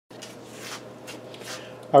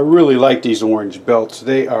I really like these orange belts.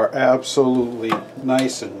 They are absolutely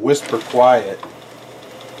nice and whisper quiet.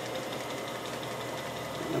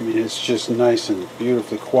 I mean, it's just nice and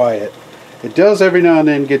beautifully quiet. It does every now and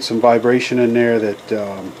then get some vibration in there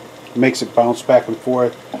that makes it bounce back and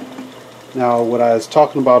forth. Now, what I was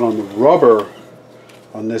talking about on the rubber,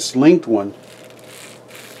 on this linked one,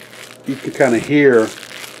 you can kind of hear,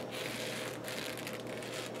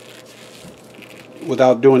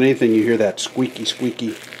 without doing anything, you hear that squeaky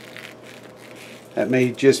squeaky. That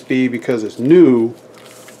may just be because it's new,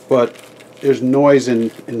 but there's noise in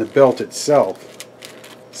the belt itself.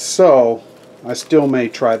 So I still may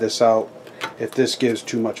try this out if this gives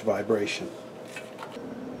too much vibration.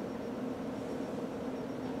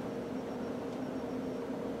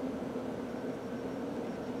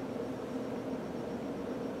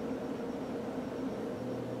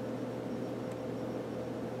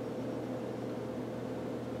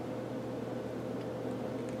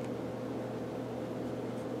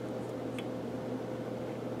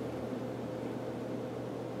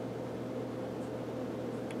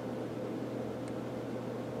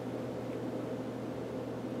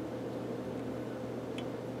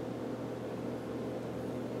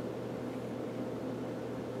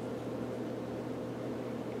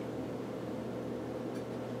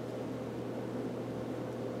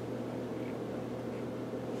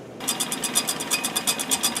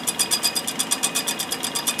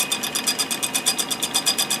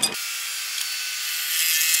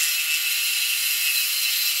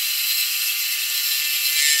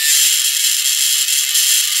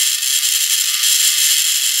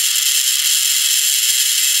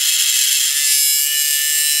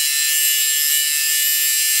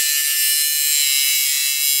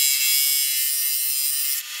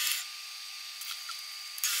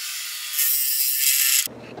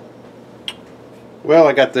 Well,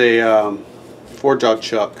 I got the four-jaw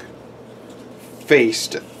chuck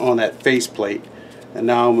faced on that faceplate, and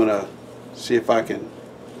now I'm going to see if I can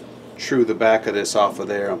true the back of this off of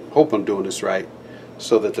there. I hope I'm doing this right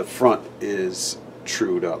so that the front is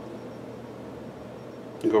trued up.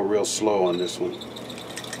 I'll go real slow on this one.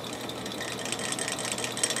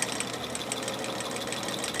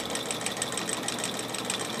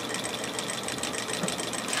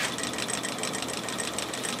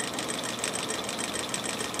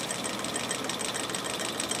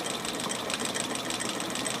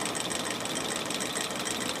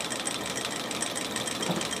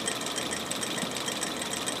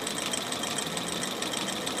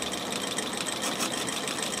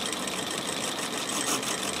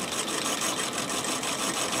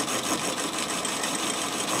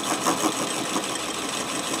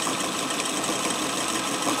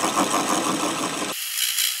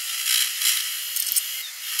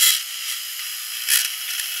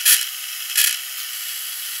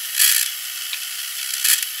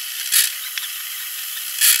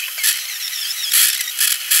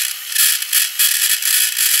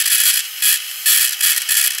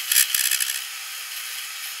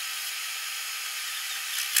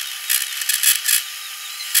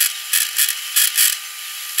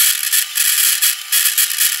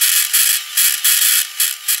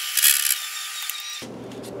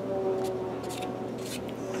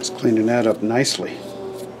 Just cleaning that up nicely.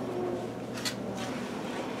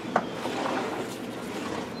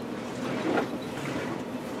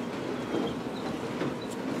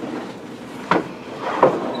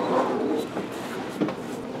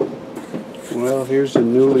 Well, here's the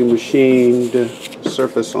newly machined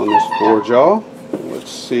surface on this four jaw. Let's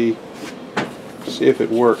see if it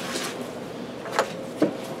worked.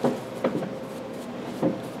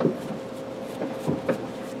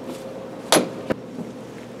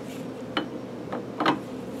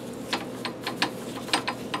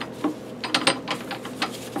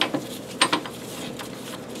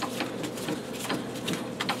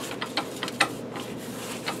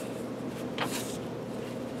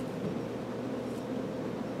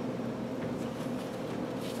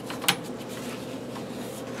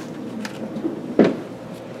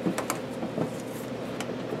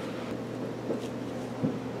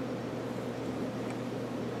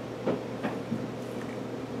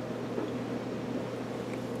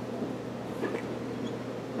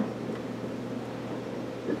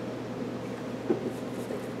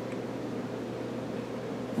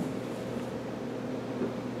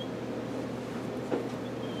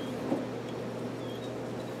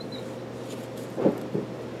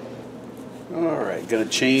 Alright, gonna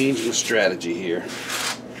change the strategy here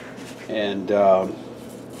and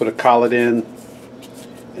put a collet in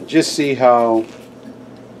and just see how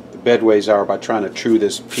the bedways are by trying to true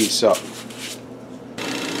this piece up.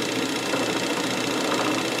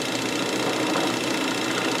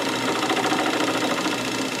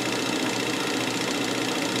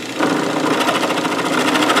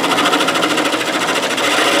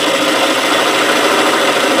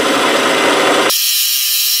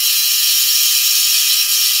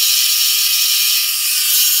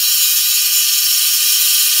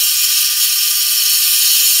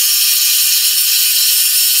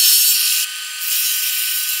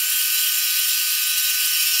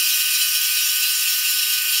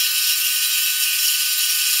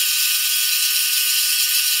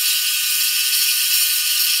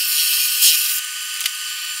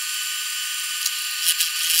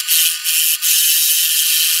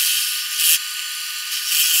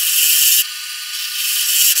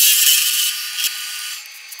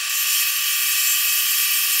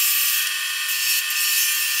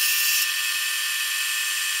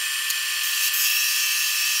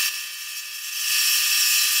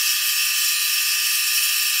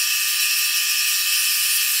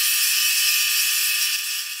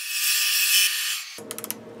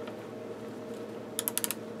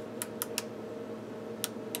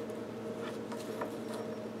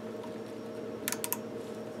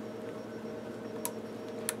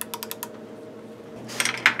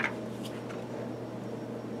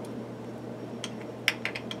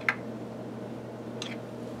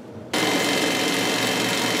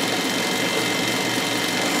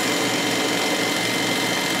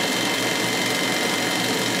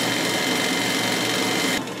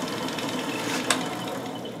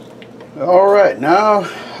 Alright, now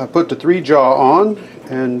I put the 3-jaw on,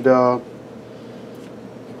 and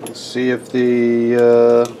let's see if we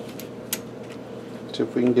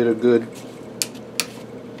can get a good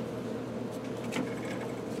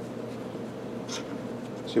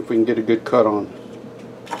cut on.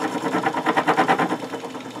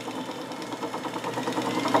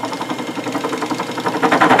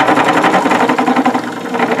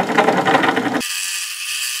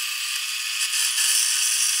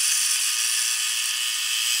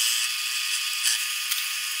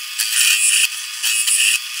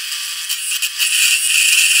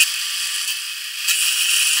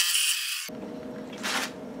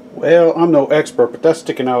 Well, I'm no expert, but that's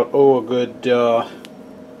sticking out, oh, a good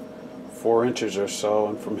 4 inches or so,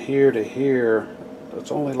 and from here to here,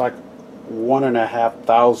 that's only like 1.5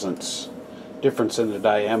 thousandths difference in the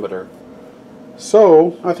diameter.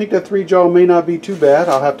 So I think that 3-jaw may not be too bad.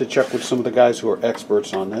 I'll have to check with some of the guys who are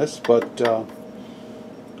experts on this, but I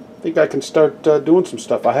think I can start doing some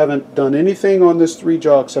stuff. I haven't done anything on this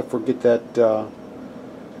 3-jaw except for get that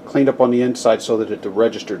cleaned up on the inside so that the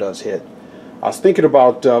register does hit. I was thinking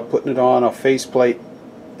about putting it on a faceplate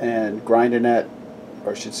and grinding that,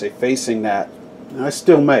 or I should say facing that. And I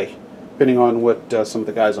still may, depending on what some of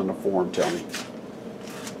the guys on the forum tell me.